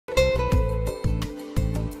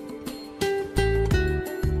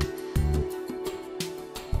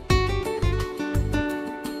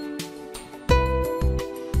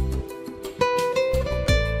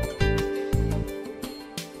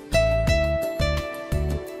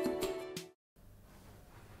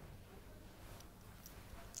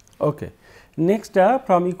Okay. Next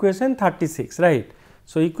from equation 36, right.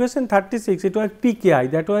 So, equation 36 it was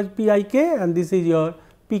Pki, that was Pik, and this is your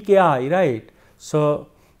Pki, right. So,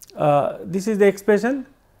 this is the expression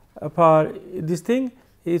for this thing.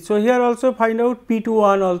 So, here also find out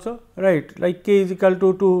P21 also, right, like k is equal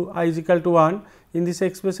to 2, I is equal to 1, in this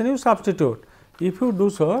expression you substitute. If you do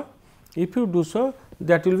so,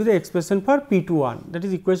 that will be the expression for P21, that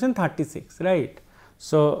is equation 36, right.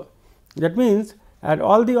 So, that means and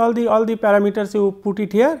all the parameters you put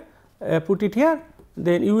it here,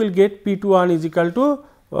 then you will get P21 is equal to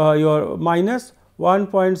your minus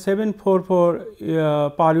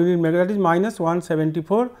 1.744 per unit mega, that is minus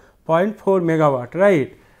 174.4 megawatt,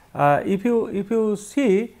 right. If you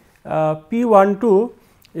see P12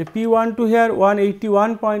 here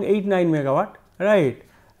 181.89 megawatt, right,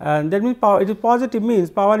 and that means power, it is positive,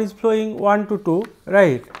 means power is flowing 1 to 2,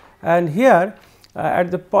 right, and here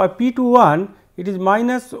at the P21 it is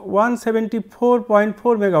minus 174.4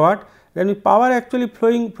 megawatt, then power actually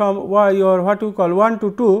flowing from your what you call 1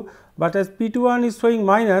 to 2, but as P21 is showing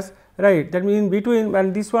minus, right, that means in between,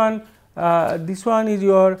 and this one is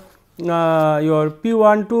your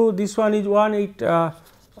P12, this one is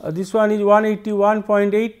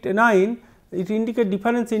 181.89, it indicate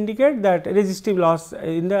difference, indicate that resistive loss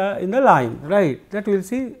in the line, right, that we will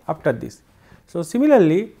see after this. So,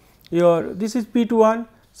 similarly your this is P21,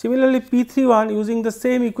 similarly P31 using the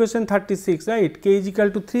same equation 36, right, k is equal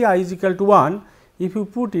to 3, I is equal to 1, if you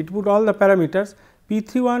put all the parameters,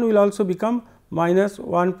 P31 will also become minus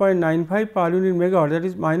 1.95 per unit megawatt, that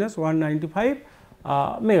is minus 195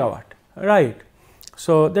 megawatt, right.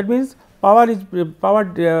 So, that means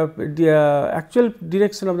actual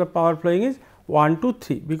direction of the power flowing is 1 to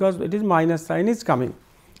 3, because it is minus sign is coming,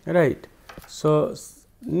 right. So,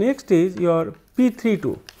 next is your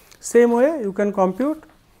P32, same way you can compute,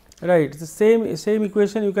 right, the same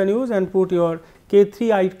equation you can use and put your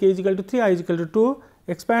k3 I, k is equal to 3, I is equal to 2,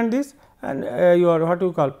 expand this and your what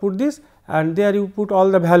you call put this, and there you put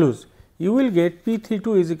all the values, you will get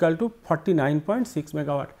P32 is equal to 49.6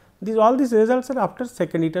 megawatt. All these results are after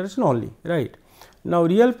second iteration only, right. Now,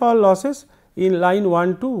 real power losses in line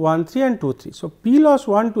 1, 2, 1, 3 and 2, 3. So, P loss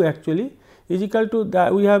 1, 2 actually is equal to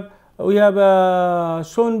that we have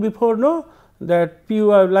shown before, no, that P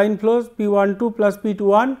line flows P12 plus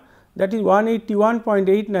P21, that is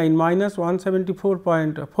 181.89 minus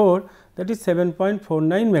 174.4, that is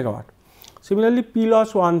 7.49 megawatt. Similarly, P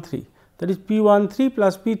loss 1, 3, that is P13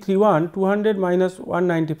 plus P31 200 minus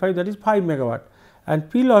 195, that is 5 megawatt, and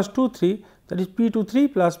P loss 2, 3, that is P23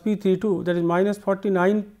 plus P32, that is minus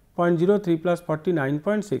 49.03 plus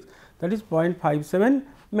 49.6, that is 0.57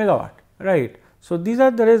 megawatt, right. So, these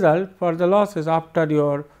are the result for the losses after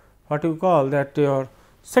your what you call that your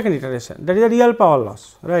second iteration, that is a real power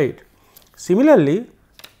loss, right. Similarly,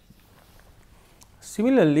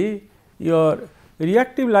 your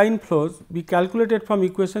reactive line flows we calculated from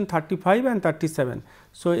equation 35 and 37.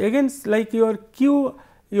 So, again like your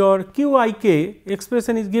QIK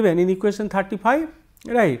expression is given in equation 35,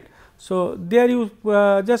 right. So, there you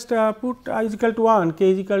just put I is equal to 1,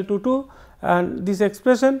 k is equal to 2 and this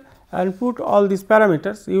expression and put all these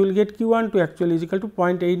parameters, you will get Q12 actually is equal to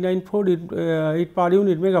 0.894 per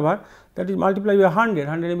unit megawatt, that is multiplied by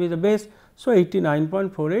 100 is the base. So,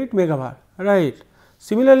 89.48 megawatt, right.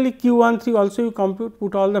 Similarly, Q13 also you compute,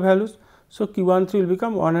 put all the values. So, Q13 will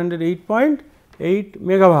become 108.8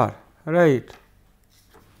 megawatt, right.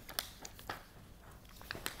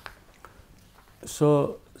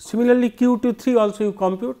 So, similarly, Q23 also you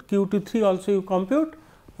compute,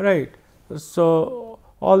 right. So,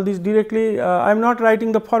 all these directly I am not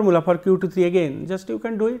writing the formula for Q23 again, just you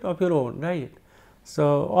can do it of your own, right.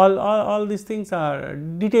 So, all these things are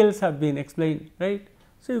details have been explained, right.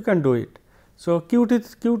 So, you can do it. So,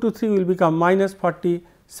 Q23 will become minus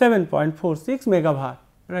 47.46 megawatt,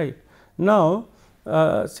 right. Now,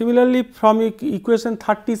 similarly from equation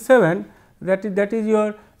 37, that is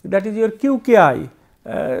your QKI,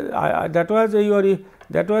 that was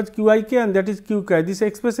QIK and that is QKI. This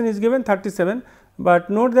expression is given 37, but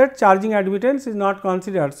note that charging admittance is not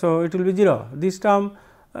considered. So, it will be 0, this term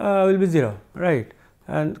will be 0, right.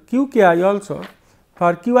 And QKI also,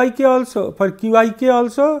 for QIK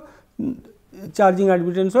also charging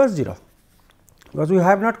admittance was 0, because we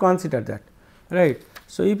have not considered that, right.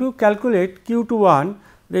 So, if you calculate Q21,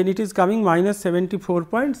 then it is coming minus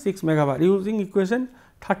 74.6 megawatt using equation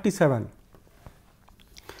 37.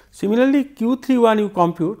 Similarly, Q31 you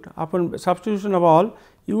compute upon substitution of all,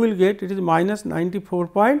 you will get it is minus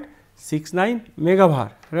 94.69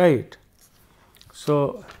 megawatt, right.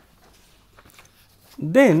 So,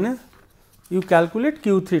 then you calculate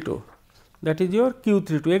Q32. that is your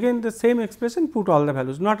Q32. Again the same expression, put all the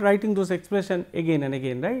values, not writing those expression again and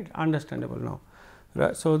again, right, understandable now.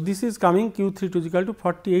 Right. So, this is coming Q32 is equal to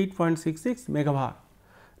 48.66 megavar.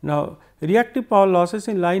 Now, reactive power losses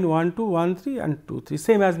in line 1 2, 1 3 and 2 3,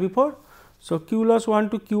 same as before. So, Q loss 1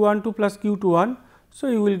 to Q12 plus Q21. So,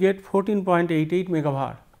 you will get 14.88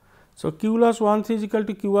 megavar. So, Q loss 1 3 is equal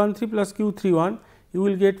to Q13 plus Q31, you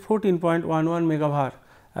will get 14.11 megavar,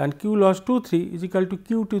 and Q loss 2 3 is equal to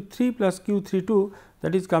Q23 plus Q32,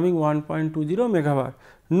 that is coming 1.20 megavar.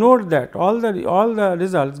 Note that all the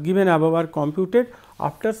results given above are computed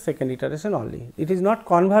after second iteration only. It is not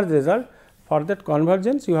converged result. For that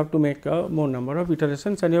convergence, you have to make a more number of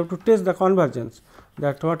iterations and you have to test the convergence,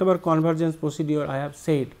 that whatever convergence procedure I have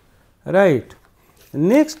said, right.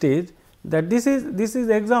 Next is that this is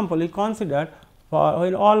example we consider for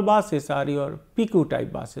when all buses are your PQ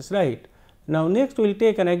type buses, right. Now, next we will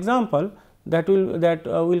take an example that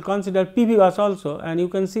will consider PV bus also, and you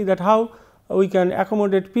can see that how we can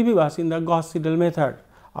accommodate PV bus in the Gauss-Seidel method.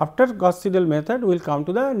 After Gauss-Seidel method, we will come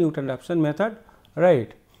to the Newton-Raphson method,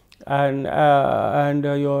 right, and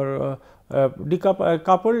your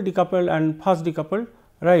coupled, decoupled and fast decoupled,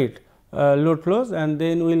 right, load flows, and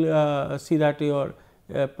then we will see that your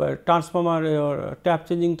transformer, your tap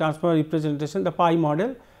changing transformer representation, the pi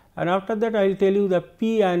model, and after that I will tell you the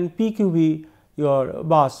P and PQV your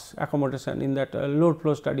bus accommodation in that load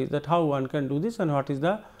flow studies, that how one can do this and what is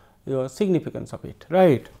the your significance of it,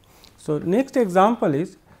 right. So, next example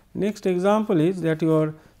is that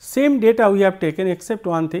your same data we have taken, except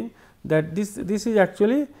one thing, that this is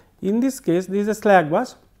actually in this case this is a slag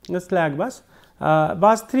bus,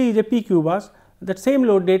 bus 3 is a PQ bus, that same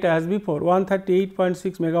load data as before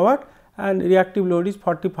 138.6 megawatt and reactive load is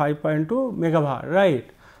 45.2 megavar, right.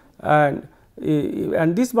 And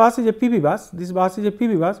this bus is a PV bus,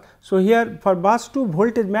 So, here for bus 2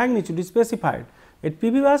 voltage magnitude is specified. At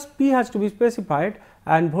PV bus, P has to be specified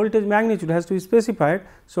and voltage magnitude has to be specified.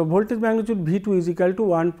 So, voltage magnitude V2 is equal to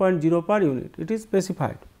 1.0 per unit, it is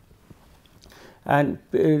specified, and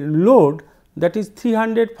load that is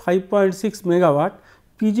 305.6 megawatt,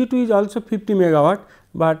 PG2 is also 50 megawatt,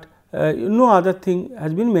 but no other thing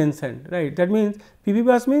has been mentioned, right. That means, PV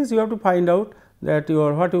bus means you have to find out that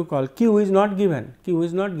your what you call Q is not given,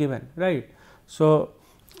 right. So,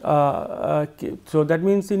 so that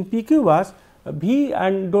means in PQ bus V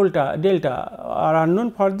and delta are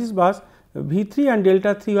unknown for this bus, V3 and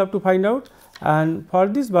delta 3 you have to find out, and for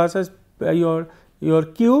this bus as your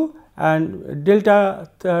Q and delta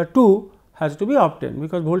 2 has to be obtained,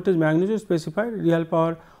 because voltage magnitude specified, real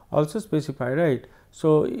power also specified, right.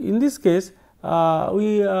 So, in this case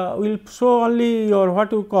we will show only your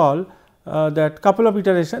what you call that couple of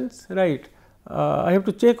iterations, right. I have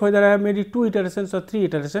to check whether I have made it 2 iterations or 3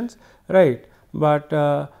 iterations, right, but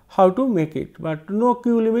how to make it, but no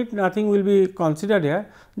Q limit, nothing will be considered here,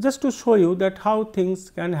 just to show you that how things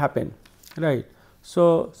can happen, right.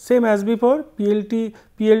 So, same as before, PL2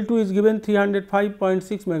 is given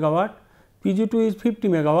 305.6 megawatt, PG2 is 50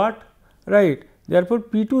 megawatt, right. Therefore,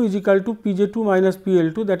 P2 is equal to PJ2 minus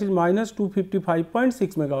PL2, that is minus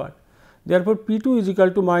 255.6 megawatt. Therefore, P2 is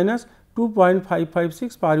equal to minus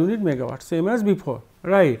 2.556 per unit megawatt, same as before,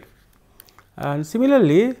 right. And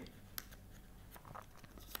similarly,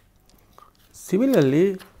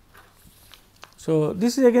 so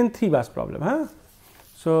this is again 3 bus problem.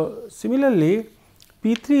 So, similarly,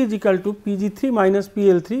 P3 is equal to Pg3 minus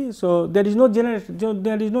PL3. So, there is no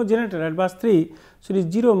generator at bus 3. So, it is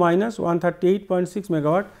 0 minus 138.6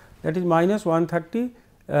 megawatt, that is minus 138.6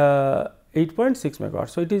 megawatt.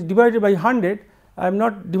 So, it is divided by 100. I am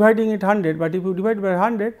not dividing it 100, but if you divide by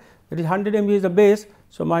 100, that is 100 MVA is the base.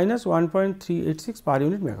 So, minus 1.386 per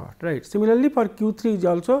unit megawatt, right. Similarly, for Q3 is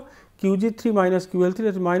also Qg3 minus QL3, that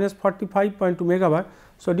is minus 45.2 megawatt.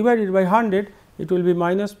 So, divided by 100, it will be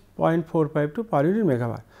minus 0.452 per unit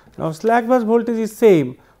megawatt. Now, slack bus voltage is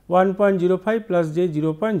same 1.05 plus j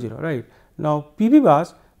 0.0, right. Now, PV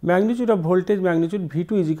bus magnitude of voltage magnitude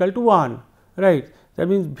V2 is equal to 1, right. That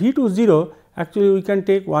means, V2 0, actually we can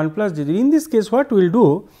take 1 plus j 0. In this case, what we will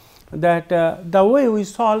do that the way we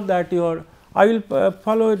solve that your I will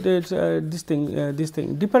follow this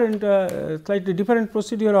different slightly different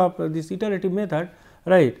procedure of this iterative method,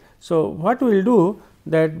 right. So, what we will do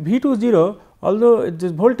that V2 0, although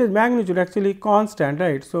this voltage magnitude actually constant,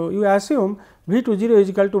 right. So, you assume V2 0 is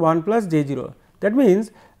equal to 1 plus j 0, that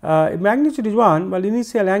means magnitude is 1, but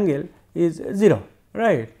initial angle is 0,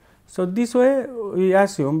 right. So, this way we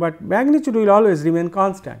assume, but magnitude will always remain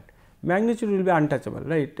constant, magnitude will be untouchable,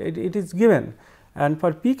 right. It is given, and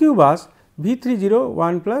for PQ bus V3 0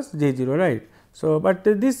 1 plus j 0, right. So, but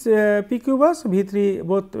this PQ bus V3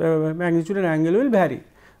 both magnitude and angle will vary,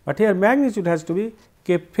 but here magnitude has to be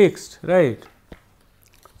kept fixed, right.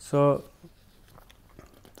 So,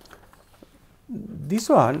 this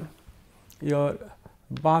one your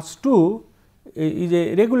bus 2 is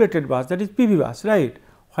a regulated bus, that is PV bus, right,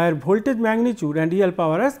 where voltage magnitude and real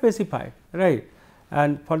power are specified, right.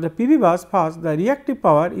 And for the PV bus first, the reactive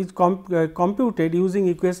power is computed using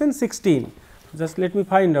equation 16. Just let me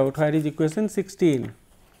find out where is equation 16,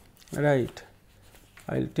 right,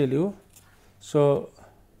 I will tell you. So,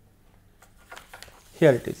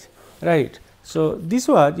 here it is, right. So, this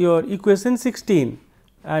was your equation 16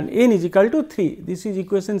 and n is equal to 3, this is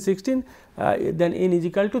equation 16, then n is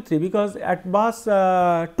equal to 3, because at bus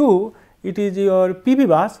 2 it is your PV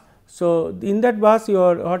bus. So, in that bus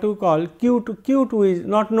your what you call Q2 is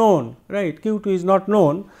not known, right, Q2 is not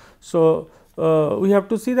known. So, we have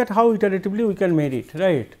to see that how iteratively we can make it,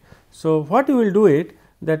 right. So, what you will do it,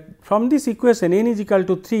 that from this equation n is equal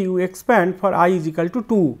to 3 you expand for I is equal to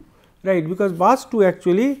 2, right, because bus 2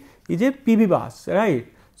 actually is a PV bus, right.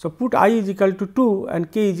 So, put I is equal to 2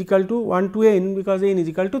 and k is equal to 1 to n, because n is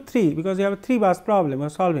equal to 3, because you have a 3 bus problem you are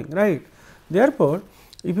solving, right. Therefore,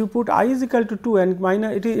 if you put I is equal to 2 and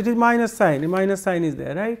minus, it is minus sign, a minus sign is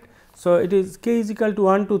there, right. So, it is k is equal to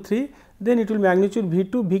 1 to 3, then it will magnitude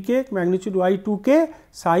V2 Vk magnitude y 2k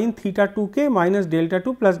sin theta 2k minus delta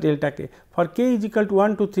 2 plus delta k. For k is equal to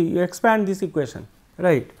 1 to 3 you expand this equation,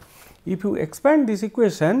 right. If you expand this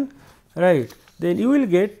equation, right, then you will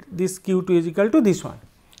get this Q2 is equal to this one,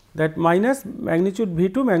 that minus magnitude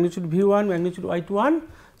V2 magnitude V1 magnitude y21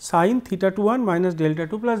 sin theta 21 minus delta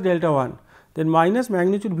 2 plus delta 1, then minus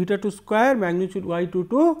magnitude V2 square magnitude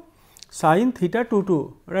y22 sin theta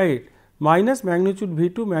 22, right, minus magnitude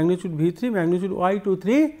V2 magnitude V3 magnitude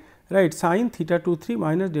y23, right, sin theta 23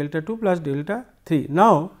 minus delta 2 plus delta 3.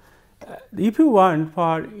 Now, if you want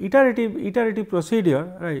for iterative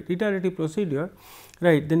procedure, right, iterative procedure,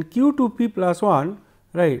 right, then Q2p plus 1,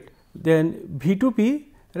 right, then V2p,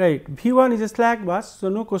 right, V1 is a slack bus. So,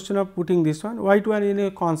 no question of putting this one, y21 is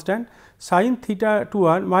a constant sin theta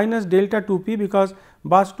 21 minus delta 2p, because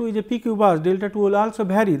bus 2 is a PQ bus, delta 2 will also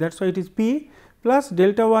vary, that is why it is p, plus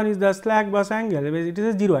delta 1 is the slack bus angle, it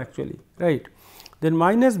is a 0 actually, right. Then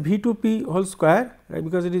minus V2p whole square, right,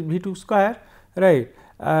 because it is V2 square, right,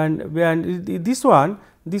 and this one,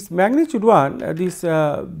 this magnitude 1, this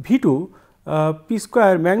V2 p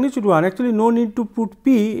square magnitude 1, actually no need to put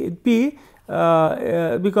p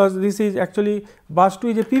because this is actually bus 2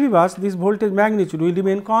 is a PV bus, this voltage magnitude will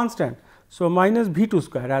remain constant. So, minus V2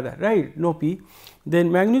 square rather, right, no p,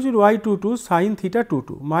 then magnitude y22 sin theta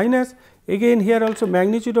 22 minus, again here also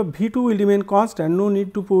magnitude of V2 will remain constant, no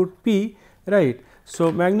need to put p, right.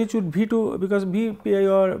 So, magnitude V2, because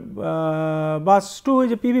your bus 2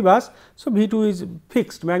 is a PV bus, so V2 is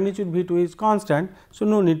fixed, magnitude V2 is constant, so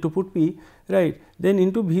no need to put p, right. Then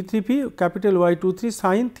into V3p capital Y23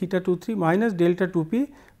 sin theta 23 minus delta 2p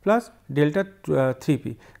plus delta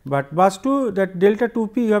 3p, but bus 2 that delta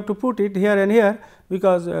 2p you have to put it here and here,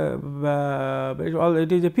 because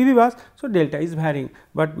it is a PV bus. So, delta is varying,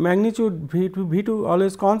 but magnitude V2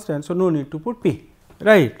 always constant. So, no need to put p,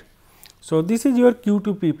 right. So, this is your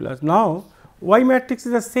Q2p plus. Now, Y matrix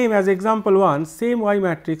is the same as example 1, same Y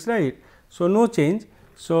matrix, right. So, no change.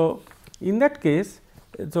 So, in that case,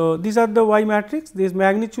 so these are the Y matrix, this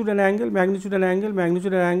magnitude and angle, magnitude and angle,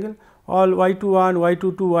 magnitude and angle, all y21,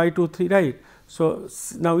 y22, y23, right. So,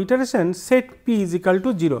 now iteration set p is equal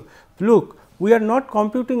to 0. Look, we are not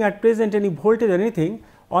computing at present any voltage or anything,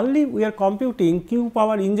 only we are computing Q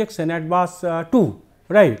power injection at bus 2,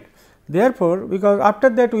 right. Therefore, because after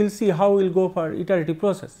that we will see how we will go for iterative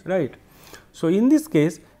process, right. So, in this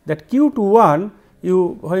case that Q21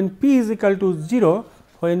 you when p is equal to 0,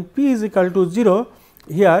 when p is equal to 0,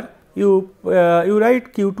 here you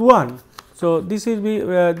write Q21. So, this is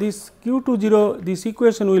this Q20, this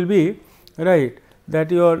equation will be, right,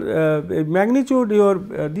 that your magnitude your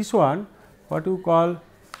this one what you call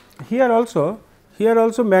here also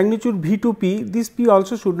magnitude V2p, this p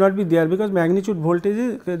also should not be there, because magnitude voltage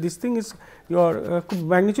is this thing is your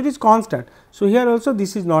magnitude is constant. So, here also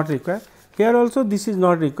this is not required, here also this is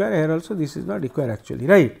not required, here also this is not required actually,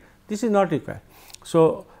 right, this is not required.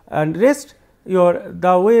 So, and rest your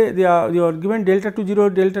the way they are your given delta 20,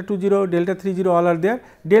 delta 20, delta 30 all are there,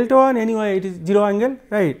 delta 1 anyway it is 0 angle,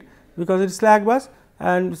 right, because it is slack bus,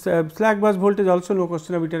 and slack bus voltage also no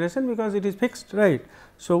question of iteration, because it is fixed, right.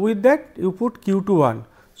 So, with that you put Q21.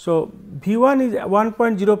 So, V1 is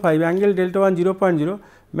 1.05, angle delta 1 0.0,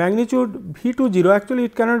 magnitude V2 0, actually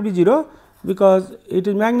it cannot be 0, because it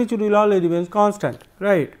is magnitude will always remains constant,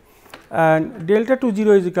 right. and delta 2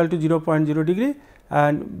 0 is equal to 0.0 degree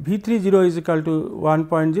and V3 0 is equal to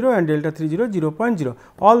 1.0 and delta 3 0 0.0.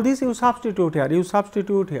 All this you substitute here, you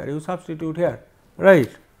substitute here, you substitute here, right.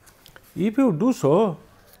 If you do so,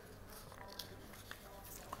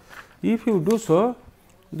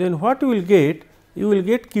 then what you will get? You will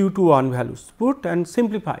get Q21 values, put and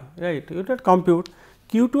simplify, right. You can compute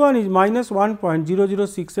Q21 is minus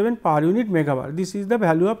 1.0067 per unit megabar. This is the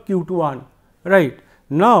value of Q21, right.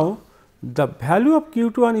 Now, the value of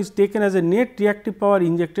Q21 is taken as a net reactive power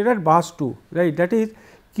injected at bus 2, right. That is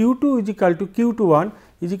Q2 is equal to Q21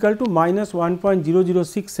 is equal to minus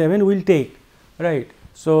 1.0067 will take, right.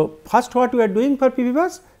 So, first what we are doing for PV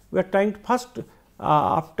bus? We are trying to first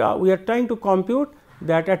after we are trying to compute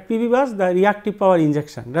that at PV bus the reactive power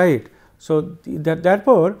injection, right. So,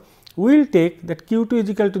 therefore, we will take that Q2 is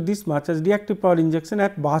equal to this much as reactive power injection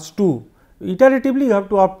at bus 2. Iteratively you have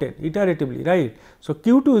to obtain iteratively, right. So,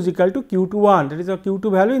 Q2 is equal to Q21, that is a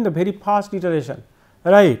Q2 value in the very first iteration,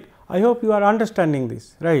 right. I hope you are understanding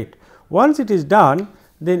this, right. Once it is done,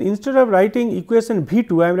 then instead of writing equation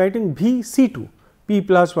V2, I am writing VC2 P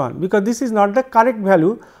plus 1, because this is not the correct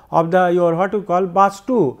value of the your what you call bus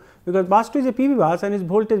 2, because bus 2 is a PV bus and its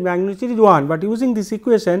voltage magnitude is 1, but using this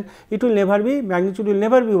equation it will never be magnitude will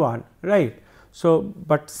never be 1, right. So,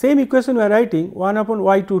 but same equation we are writing 1 upon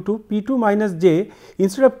Y22 P2 minus J,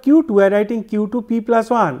 instead of Q2 we are writing Q2 P plus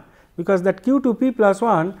 1, because that Q2 P plus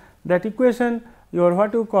 1 that equation your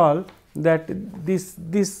what you call that this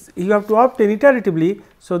you have to obtain iteratively.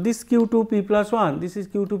 So, this Q2 P plus 1, this is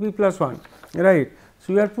Q2 P plus 1, right.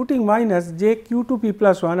 So, we are putting minus J Q2 P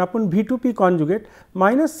plus 1 upon V2 P conjugate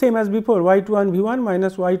minus same as before Y21 V1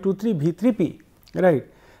 minus Y23 V3 P, right.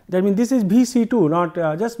 That means, this is VC2, not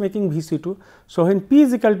just making VC2. So, when P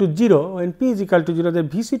is equal to 0, when P is equal to 0, then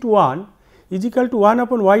VC21 is equal to 1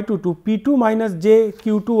 upon Y22 P2 minus J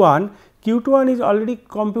Q21, Q21 is already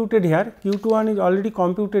computed here, Q21 is already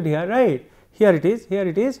computed here, right. Here it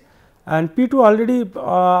is and P2 already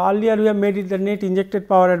earlier we have made it the net injected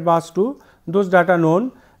power at bus 2, those data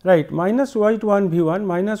known, right, minus Y21 V1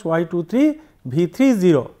 minus Y23 V3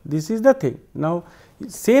 0, this is the thing. Now,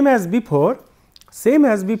 same as before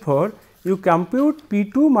you compute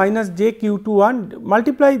P2 minus J Q21,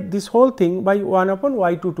 multiply this whole thing by 1 upon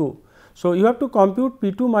Y22. So, you have to compute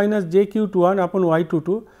P2 minus J Q21 upon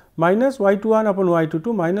Y22 minus Y21 upon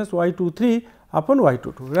Y22 minus Y23 upon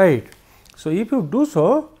Y22, right. So, if you do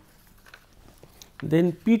so,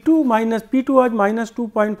 then P2 was minus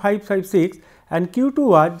 2.556 and Q2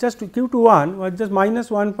 was just Q21 was just minus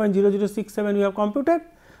 1.0067 we have computed.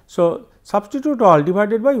 So, substitute all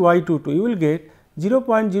divided by Y22, you will get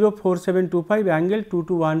 0.04725 angle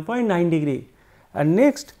 221.9 degree. And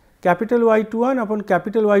next capital Y21 upon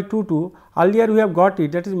capital Y22, earlier we have got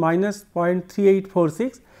it, that is minus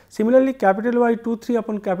 0.3846. Similarly, capital Y23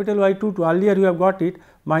 upon capital Y22, earlier you have got it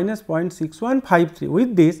minus 0.6153.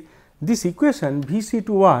 With this equation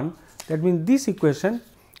VC21, that means this equation,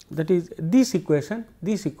 that is this equation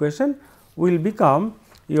will become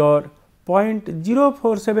your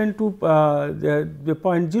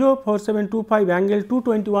 0.047225 angle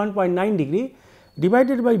 221.9 degree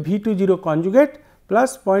divided by V20 conjugate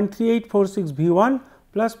plus 0.3846 V1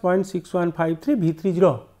 plus 0.6153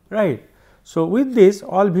 V30, right. So, with this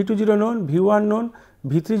all V20 known, V1 known,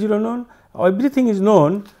 V30 known, everything is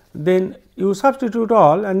known, then you substitute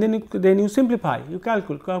all and then you simplify, you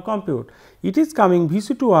calculate, compute. It is coming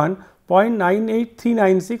VC21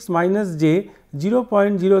 0.98396 minus J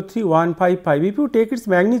 0.03155. If you take its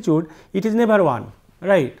magnitude, it is never 1,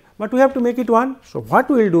 right, but we have to make it 1. So, what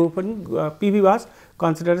we will do for PV bus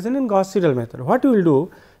consideration in Gauss-Seidel method? What we will do,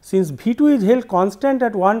 since V2 is held constant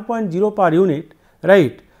at 1.0 per unit,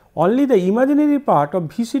 right, only the imaginary part of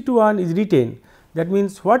VC21 is retained. That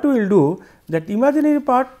means, what we will do, that imaginary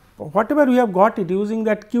part whatever we have got it using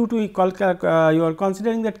that Q2 you are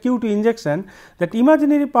considering that Q2 injection, that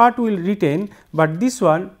imaginary part will retain, but this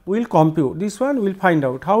one will compute, this one will find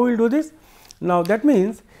out. How we will do this? Now, that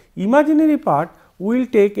means, imaginary part will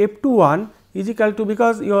take F21 is equal to,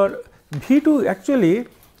 because your V2 actually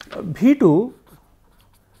V2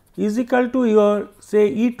 is equal to your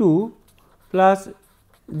say E2 plus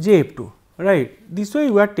JF2, right. This way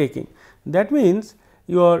you are taking. That means,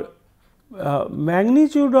 your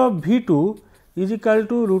magnitude of V2 is equal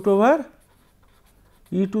to root over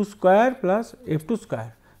E2 square plus F2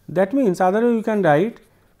 square. That means, otherwise you can write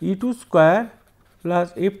E2 square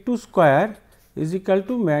plus F2 square is equal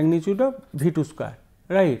to magnitude of V2 square,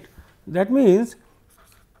 right. That means,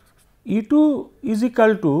 E2 is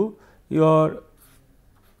equal to your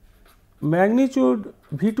magnitude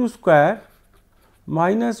V2 square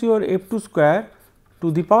minus your F2 square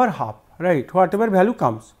to the power half. right, whatever value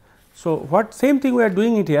comes. So, what same thing we are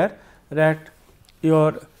doing it here, that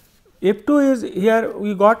your F2 is here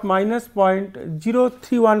we got minus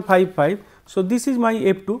 0.03155. So, this is my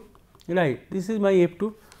F2, right, this is my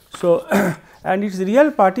F2. So, and its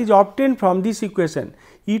real part is obtained from this equation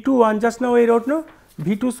E21, just now I wrote, no,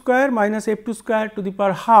 V2 square minus F2 square to the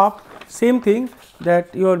power half, same thing,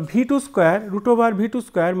 that your V2 square root over V2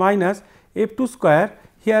 square minus F2 square,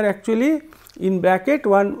 here actually in bracket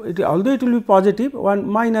one, although it will be positive, one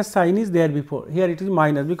minus sign is there before, here it is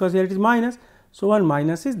minus, because here it is minus. So, one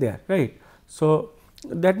minus is there, right. So,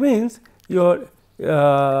 that means your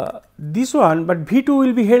this one, but V2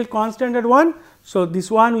 will be held constant at 1. So, this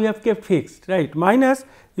one we have kept fixed, right, minus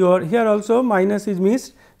your here also minus is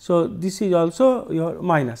missed. So, this is also your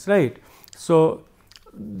minus, right. So,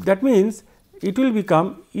 that means it will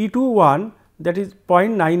become E21, that is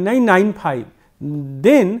 0.9995.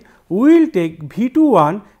 Then we will take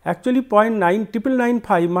V21 actually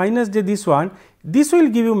 0.9995 minus this one, this will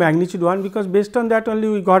give you magnitude 1, because based on that only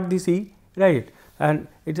we got this E, right, and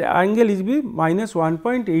its angle is be minus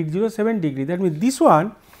 1.807 degree. That means this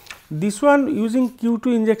one using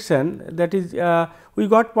Q2 injection, that is we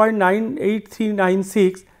got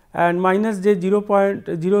 0.98396 and minus j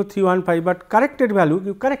 0.0315, but corrected value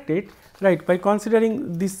you correct it, right, by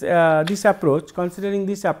considering this approach,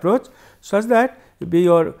 such that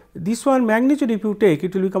your this one magnitude if you take,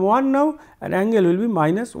 it will become 1 now, and angle will be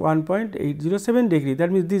minus 1.807 degree.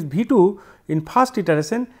 That means this V2 in first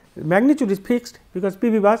iteration magnitude is fixed because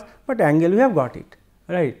PV bus, but angle we have got it,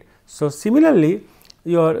 right. So, similarly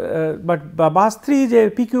your but bus 3 is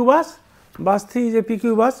a PQ bus,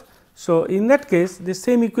 So, in that case the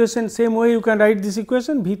same equation, same way you can write this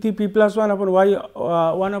equation V3 P plus 1 upon y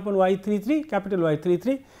 1 upon y33, capital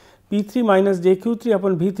Y33, P3 minus JQ3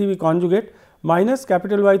 upon V3 conjugate minus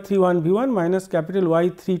capital Y31 V1 minus capital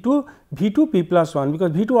Y32 V2 P plus 1,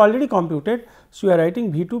 because V2 already computed. So, we are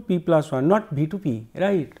writing V2 P plus 1, not V2 P,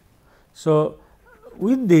 right. So,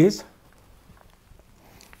 with this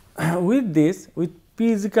with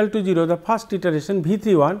P is equal to 0, the first iteration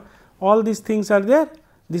V31, all these things are there,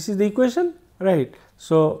 this is the equation, right.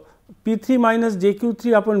 So, P3 minus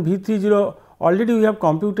JQ3 upon V30 already we have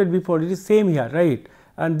computed before, it is same here, right,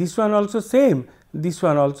 and this one also same, this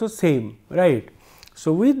one also same, right.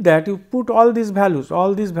 So, with that you put all these values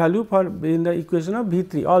for in the equation of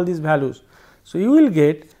V3, all these values. So, you will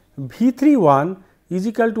get V31 is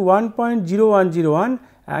equal to 1.0101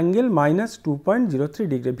 angle minus 2.03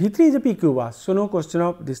 degree. V3 is a PQ bus, so no question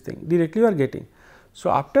of this thing, directly you are getting. So,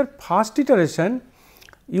 after first iteration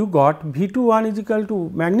you got V21 is equal to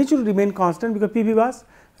magnitude remain constant because PV bus,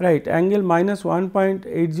 right, angle minus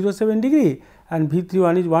 1.807 degree, and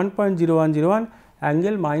V31 is 1.0101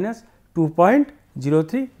 angle minus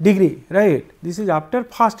 2.03 degree, right. This is after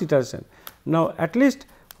first iteration. Now, at least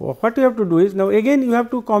what you have to do is, now again you have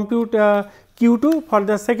to compute Q2 for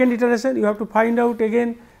the second iteration, you have to find out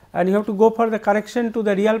again, and you have to go for the correction to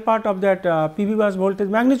the real part of that PV bus voltage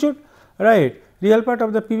magnitude, right, real part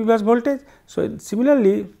of the PV bus voltage. So,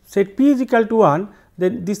 similarly set P is equal to 1,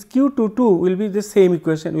 then this Q22 will be the same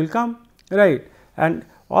equation will come, right, and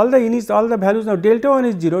all the values. Now, delta 1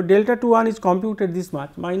 is 0, delta 21 is computed this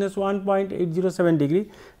much minus 1.807 degree,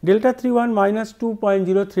 delta 31 minus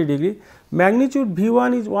 2.03 degree, magnitude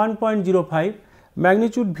V1 is 1.05,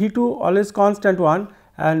 magnitude V2 always constant 1,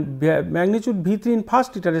 and magnitude V3 in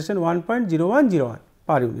first iteration 1.0101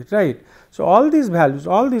 per unit, right. So, all these values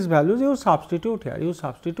you substitute here,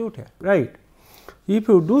 right. If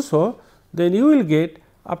you do so, then you will get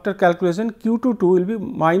after calculation Q22 will be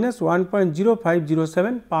minus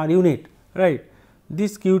 1.0507 per unit, right.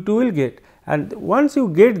 This Q2 will get, and once you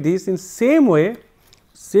get this, in same way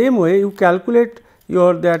you calculate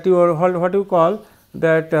your what you call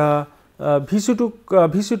that VC2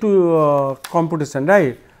 computation,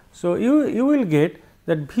 right. So, you will get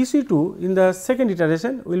that VC2 in the second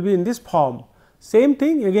iteration will be in this form, same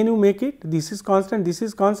thing again you make it, this is constant,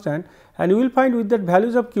 and you will find with that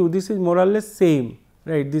values of Q, this is more or less same,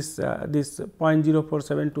 right, this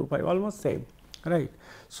 0.04725 almost same, right.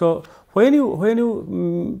 So, when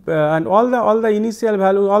you and all the initial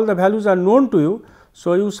value, all the values are known to you,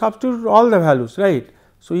 so you substitute all the values, right.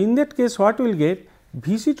 So, in that case what we will get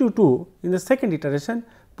VC22 in the second iteration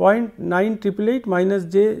 0.9888 minus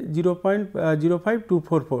j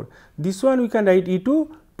 0.05244. This one we can write E2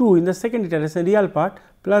 2 in the second iteration real part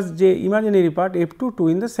plus j imaginary part F2 2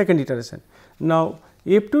 in the second iteration. Now,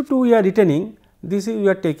 F2 2 we are retaining, this is we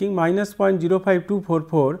are taking minus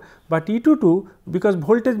 0.05244, but E2 2 because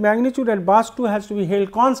voltage magnitude at bus 2 has to be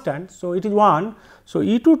held constant. So, it is 1. So,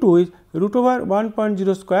 E2 2 is root over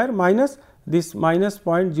 1.0 square minus this minus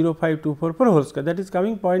 0.05244 whole square, that is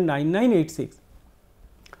coming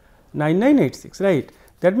 0.9986 right.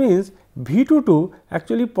 That means V22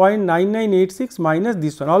 actually 0.9986 minus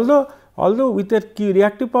this one, although with a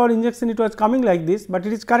reactive power injection it was coming like this, but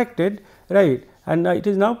it is corrected right, and it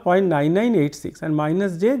is now 0.9986 and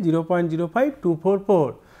minus j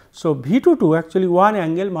 0.05244. So, V22 actually one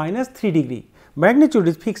angle minus 3 degree, magnitude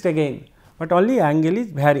is fixed again, but only angle is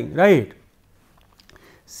varying right.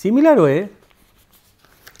 Similar way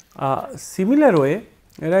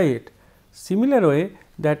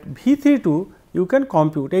that V32 you can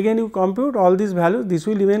compute, again you compute all these values, this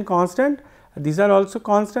will remain constant, these are also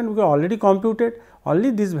constant because already computed,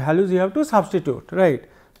 only these values you have to substitute right.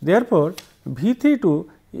 Therefore, V32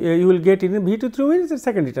 you will get in V23 means the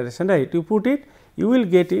second iteration right, you put it, you will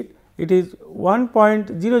get it, it is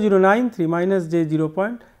 1.0093 minus j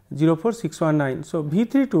 0.04619. So,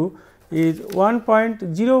 V32 is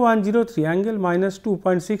 1.0103 angle minus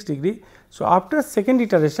 2.6 degree. So, after second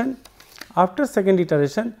iteration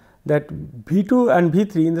that V2 and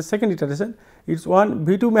V3 in the second iteration, it is one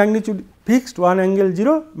V2 magnitude fixed, one angle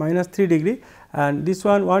 0 minus 3 degree, and this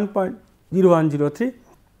one 1.0103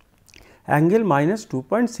 angle minus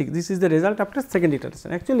 2.6. This is the result after second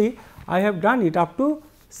iteration. Actually, I have done it up to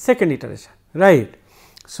second iteration right.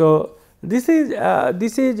 So, this is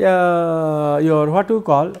your what you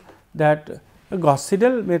call that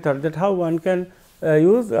Gauss-Seidel method, that how one can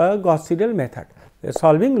use a Gauss-Seidel method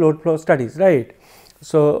solving load flow studies right.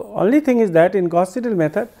 So, only thing is that in Gauss-Seidel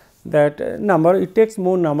method that it takes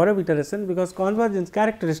more number of iterations, because convergence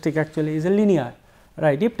characteristic actually is a linear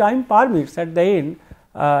right. If time permits at the end,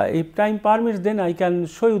 then I can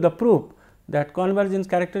show you the proof that convergence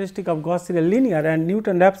characteristic of Gauss-Seidel linear and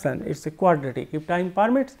Newton-Raphson it is a quadratic. If time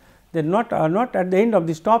permits, then not at the end of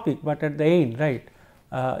this topic, but at the end right.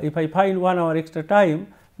 If I find 1 hour extra time,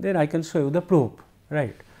 then I can show you the proof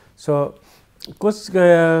right. So,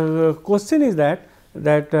 question is that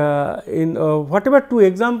in whatever two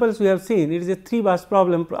examples we have seen, it is a 3 bus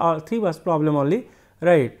problem only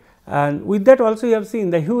right, and with that also you have seen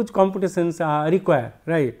the huge computations required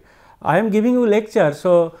right. I am giving you lecture,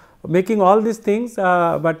 so making all these things,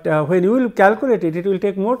 but when you will calculate it, it will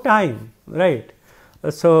take more time right.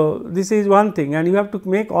 So, this is one thing, and you have to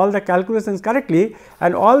make all the calculations correctly,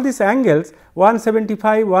 and all these angles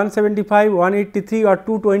 175, 183 or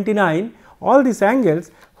 229, all these angles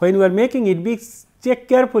when you are making it, check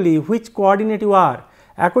carefully which coordinate you are,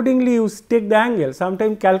 accordingly you take the angle.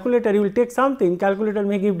 Sometimes calculator you will take something, calculator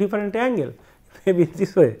may give different angle maybe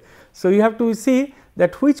this way. So, you have to see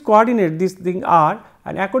that which coordinate this thing are,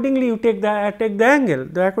 and accordingly you take the angle,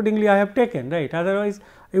 accordingly I have taken right, otherwise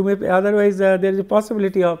you may there is a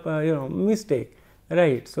possibility of mistake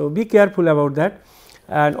right. So, be careful about that,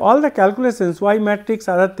 and all the calculations Y matrix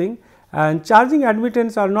other thing and charging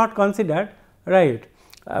admittance are not considered right,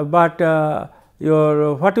 but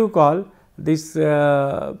your what you call this,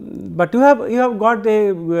 but you have got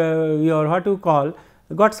your what you call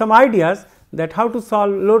got some ideas that how to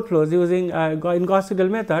solve load flows using in Gauss-Seidel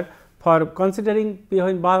method for considering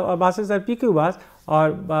when buses are PQ bus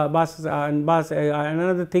or buses and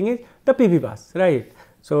another thing is the PV bus right.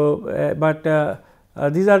 So, but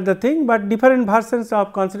these are the thing, but different versions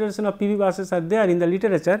of consideration of PV buses are there in the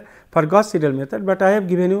literature for Gauss-Seidel method, but I have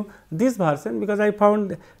given you this version because I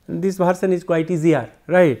found this version is quite easier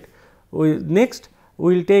right. Next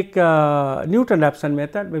we will take Newton-Raphson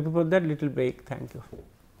method, but before that little break. Thank you.